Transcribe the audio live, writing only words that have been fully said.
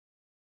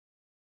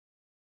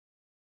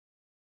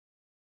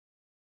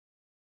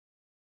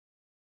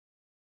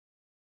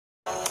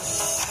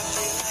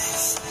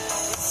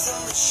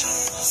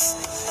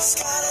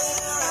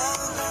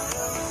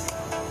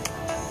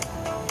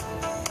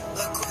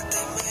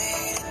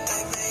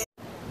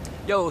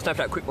Yo,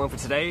 Snapchat quick one for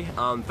today.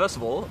 First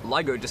of all,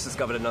 LIGO just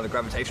discovered another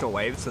gravitational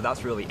wave, so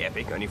that's really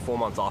epic, only 4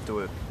 months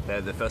after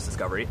the first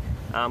discovery.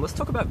 Let's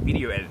talk about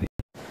video editing.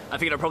 I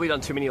figured I've probably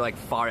done too many like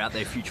far out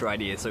there future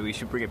ideas, so we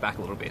should bring it back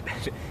a little bit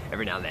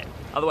every now and then.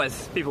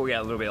 Otherwise, people will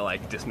get a little bit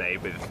like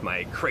dismayed with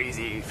my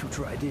crazy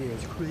future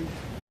ideas.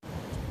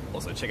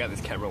 Also, check out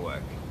this camera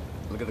work.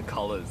 Look at the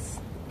colors,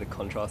 the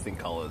contrasting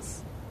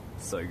colors.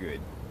 So good.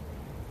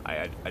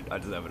 I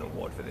deserve an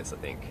award for this, I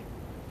think.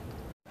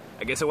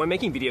 Okay, so when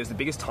making videos, the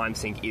biggest time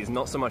sink is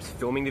not so much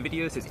filming the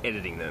videos, it's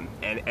editing them.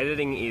 And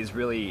editing is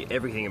really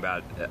everything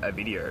about a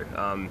video.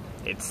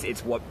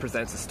 It's what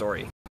presents a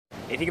story.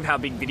 And think of how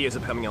big videos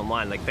are coming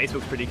online. Like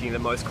Facebook's predicting that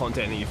most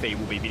content in your feed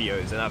will be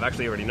videos, and I've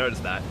actually already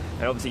noticed that.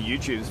 And obviously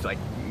YouTube's like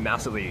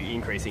massively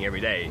increasing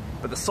every day,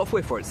 but the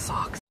software for it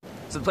sucks.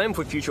 So the plan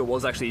for the future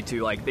was actually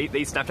to like,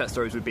 these Snapchat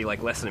stories would be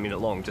like less than a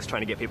minute long, just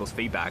trying to get people's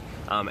feedback.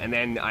 And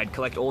then I'd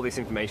collect all this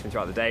information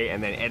throughout the day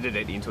and then edit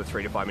it into a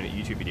 3 to 5 minute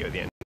YouTube video at the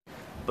end.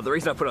 But the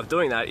reason I put off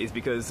doing that is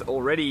because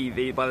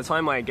already, by the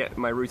time I get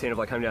my routine of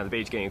like coming down to the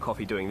beach, getting a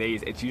coffee, doing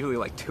these, it's usually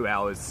like 2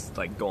 hours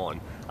like gone.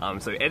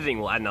 So editing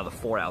will add another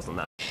 4 hours on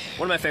that.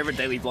 One of my favorite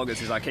daily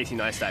vloggers is Casey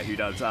Neistat, who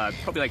does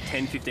probably like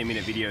 10-15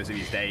 minute videos of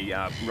his day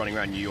running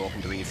around New York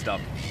and doing his stuff.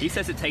 He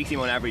says it takes him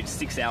on average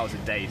 6 hours a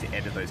day to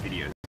edit those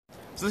videos.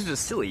 So this is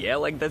just silly, yeah?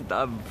 Like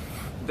the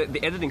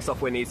editing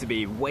software needs to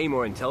be way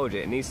more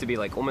intelligent. It needs to be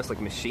like almost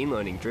like machine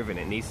learning driven.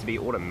 It needs to be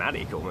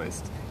automatic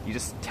almost. You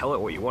just tell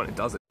it what you want, it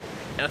does it.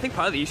 And I think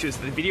part of the issue is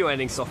the video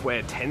editing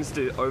software tends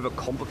to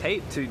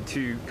overcomplicate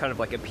to kind of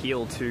like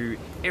appeal to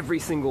every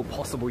single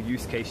possible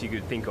use case you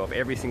could think of,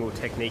 every single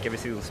technique, every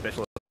single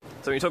special.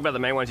 So when you talk about the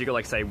main ones, you got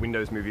like say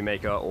Windows Movie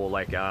Maker or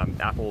like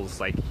Apple's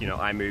like, you know,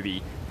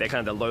 iMovie. They're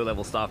kind of the low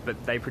level stuff,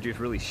 but they produce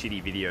really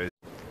shitty videos.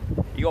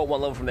 You got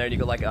one level from there and you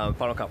got like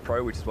Final Cut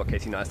Pro, which is what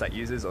Casey Neistat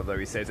uses, although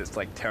he says it's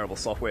like terrible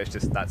software, it's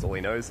just that's all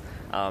he knows.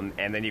 And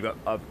then you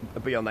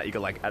got, beyond that, you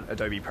got like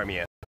Adobe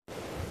Premiere.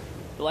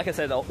 But like I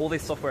said, all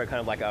this software are kind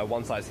of like a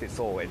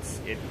one-size-fits-all.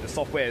 The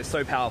software is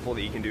so powerful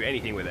that you can do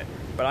anything with it.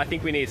 But I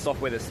think we need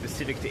software that's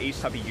specific to each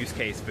type of use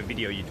case for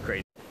video you'd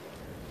create.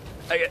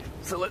 Okay,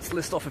 so let's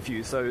list off a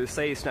few. So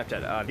say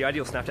Snapchat. The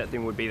ideal Snapchat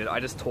thing would be that I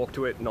just talk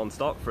to it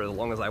non-stop for as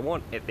long as I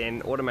want. It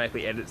then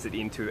automatically edits it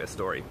into a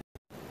story.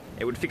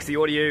 It would fix the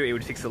audio, it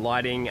would fix the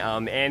lighting,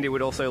 and it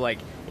would also like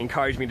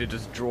encourage me to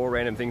just draw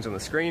random things on the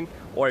screen,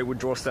 or it would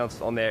draw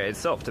stuff on there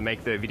itself to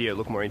make the video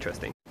look more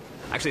interesting.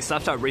 Actually,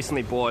 Snapchat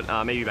recently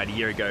bought, maybe about a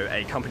year ago,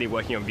 a company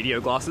working on video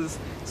glasses.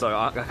 So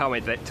I can't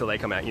wait till they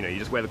come out. You know, you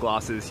just wear the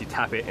glasses, you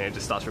tap it, and it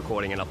just starts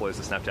recording and uploads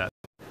to Snapchat.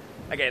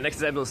 Okay, next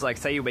example is like,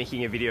 say you're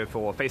making a video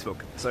for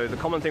Facebook. So the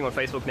common thing on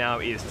Facebook now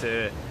is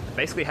to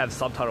basically have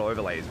subtitle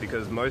overlays,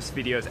 because most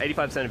videos,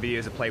 85% of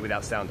videos are played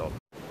without sound on.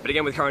 But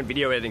again, with current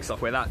video editing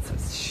software, that's a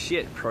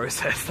shit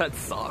process. That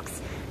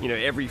sucks. You know,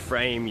 every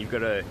frame you've got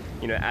to,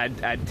 you know,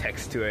 add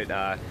text to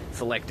it,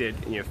 select it,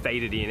 you know,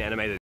 fade it in,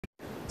 animate it.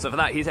 So for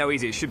that, here's how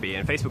easy it should be,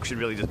 and Facebook should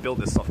really just build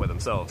this software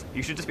themselves.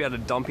 You should just be able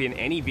to dump in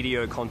any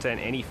video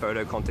content, any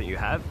photo content you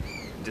have,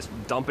 just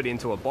dump it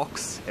into a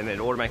box, and then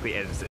it automatically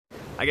edits it.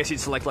 I guess you'd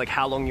select like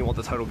how long you want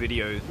the total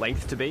video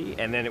length to be,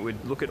 and then it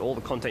would look at all the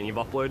content you've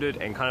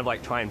uploaded and kind of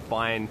like try and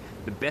find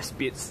the best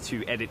bits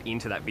to edit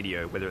into that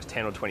video, whether it's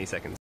 10 or 20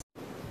 seconds.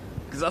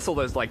 Because that's all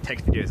those like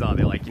text videos are.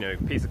 They're like, you know,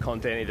 piece of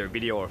content, either a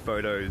video or a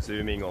photo,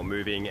 zooming or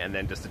moving, and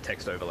then just a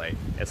text overlay.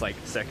 It's like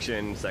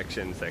section,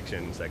 section,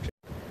 section, section.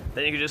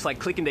 Then you can just like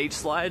click into each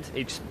slide,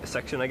 each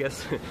section I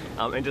guess,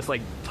 and just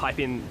like type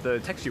in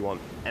the text you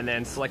want, and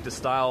then select a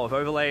style of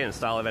overlay and a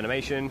style of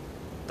animation.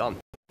 Done.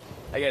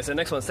 Okay, so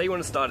next one, say you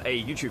want to start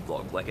a YouTube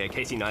vlog, like a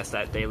Casey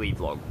Neistat daily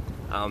vlog.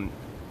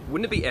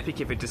 Wouldn't it be epic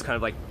if it just kind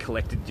of like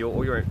collected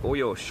all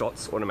your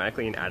shots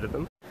automatically and added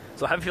them?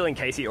 So I have a feeling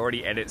Casey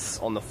already edits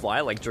on the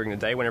fly, like during the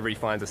day. Whenever he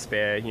finds a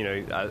spare, you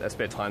know, a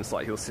spare time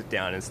slot, he'll sit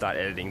down and start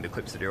editing the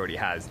clips that he already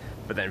has,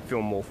 but then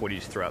film more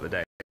footage throughout the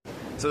day.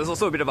 So there's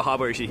also a bit of a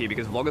hardware issue here,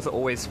 because vloggers are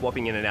always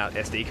swapping in and out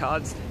SD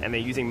cards, and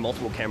they're using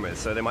multiple cameras.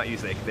 So they might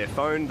use their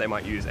phone, they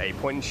might use a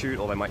point and shoot,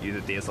 or they might use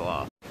a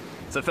DSLR.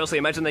 So firstly,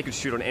 imagine they could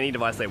shoot on any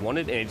device they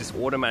wanted, and it just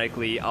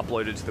automatically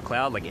uploaded to the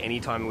cloud, like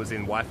anytime it was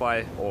in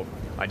Wi-Fi, or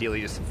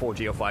ideally just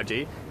 4G or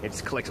 5G. It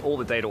just collects all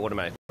the data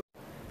automatically.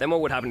 Then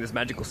what would happen, this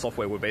magical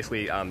software would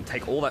basically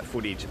take all that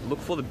footage, look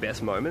for the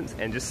best moments,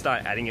 and just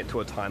start adding it to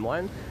a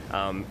timeline,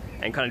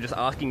 and kind of just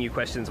asking you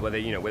questions whether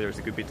it's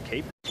a good bit to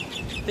keep.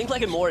 Think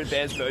like a more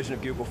advanced version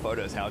of Google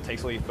Photos, how it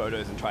takes all your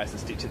photos and tries to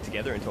stitch it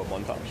together into a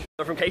montage.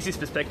 So from Casey's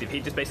perspective,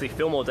 he'd just basically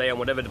film all day on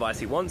whatever device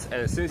he wants, and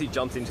as soon as he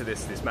jumps into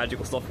this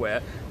magical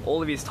software,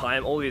 all of his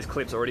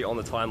clips are already on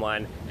the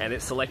timeline, and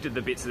it's selected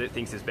the bits that it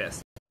thinks is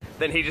best.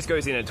 Then he just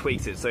goes in and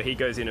tweaks it. So he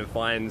goes in and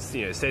finds,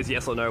 you know, says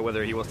yes or no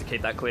whether he wants to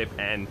keep that clip,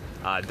 and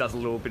does a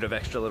little bit of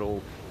extra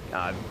little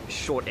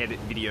short edit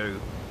video.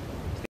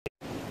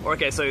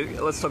 Okay, so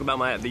let's talk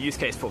about the use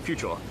case for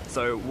Future.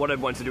 So what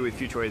I'd want to do with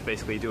Future is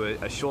basically do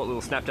a short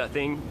little Snapchat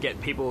thing, get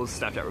people's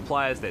Snapchat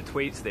replies, their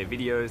tweets, their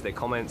videos, their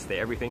comments,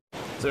 their everything.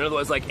 So in other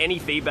words, like any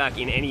feedback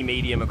in any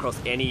medium across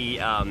any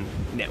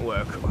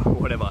network or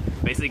whatever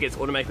basically gets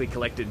automatically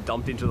collected,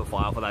 dumped into the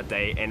file for that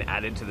day, and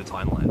added to the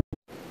timeline.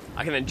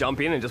 I can then jump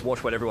in and just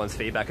watch what everyone's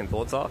feedback and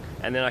thoughts are,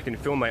 and then I can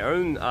film my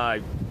own,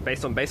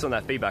 based on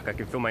that feedback, I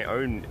can film my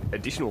own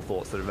additional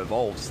thoughts that have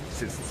evolved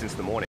since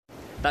the morning.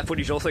 That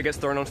footage also gets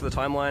thrown onto the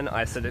timeline.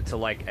 I set it to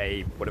like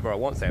a, whatever I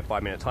want, say a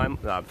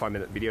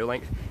 5-minute video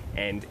length,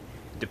 and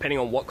depending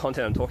on what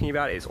content I'm talking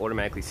about, it's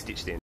automatically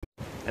stitched in.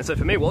 And so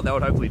for me, what that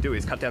would hopefully do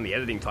is cut down the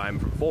editing time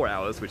from 4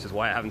 hours, which is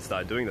why I haven't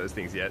started doing those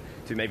things yet,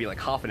 to maybe like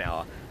half an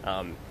hour.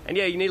 And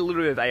yeah, you need a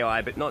little bit of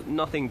AI, but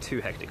nothing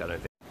too hectic, I don't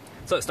think.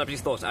 So,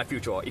 Snapsy's thoughts at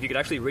future. If you could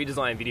actually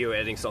redesign video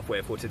editing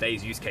software for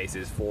today's use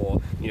cases,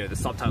 for, you know, the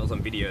subtitles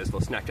on videos, for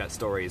Snapchat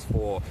stories,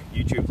 for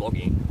YouTube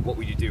vlogging, what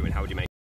would you do and how would you make it?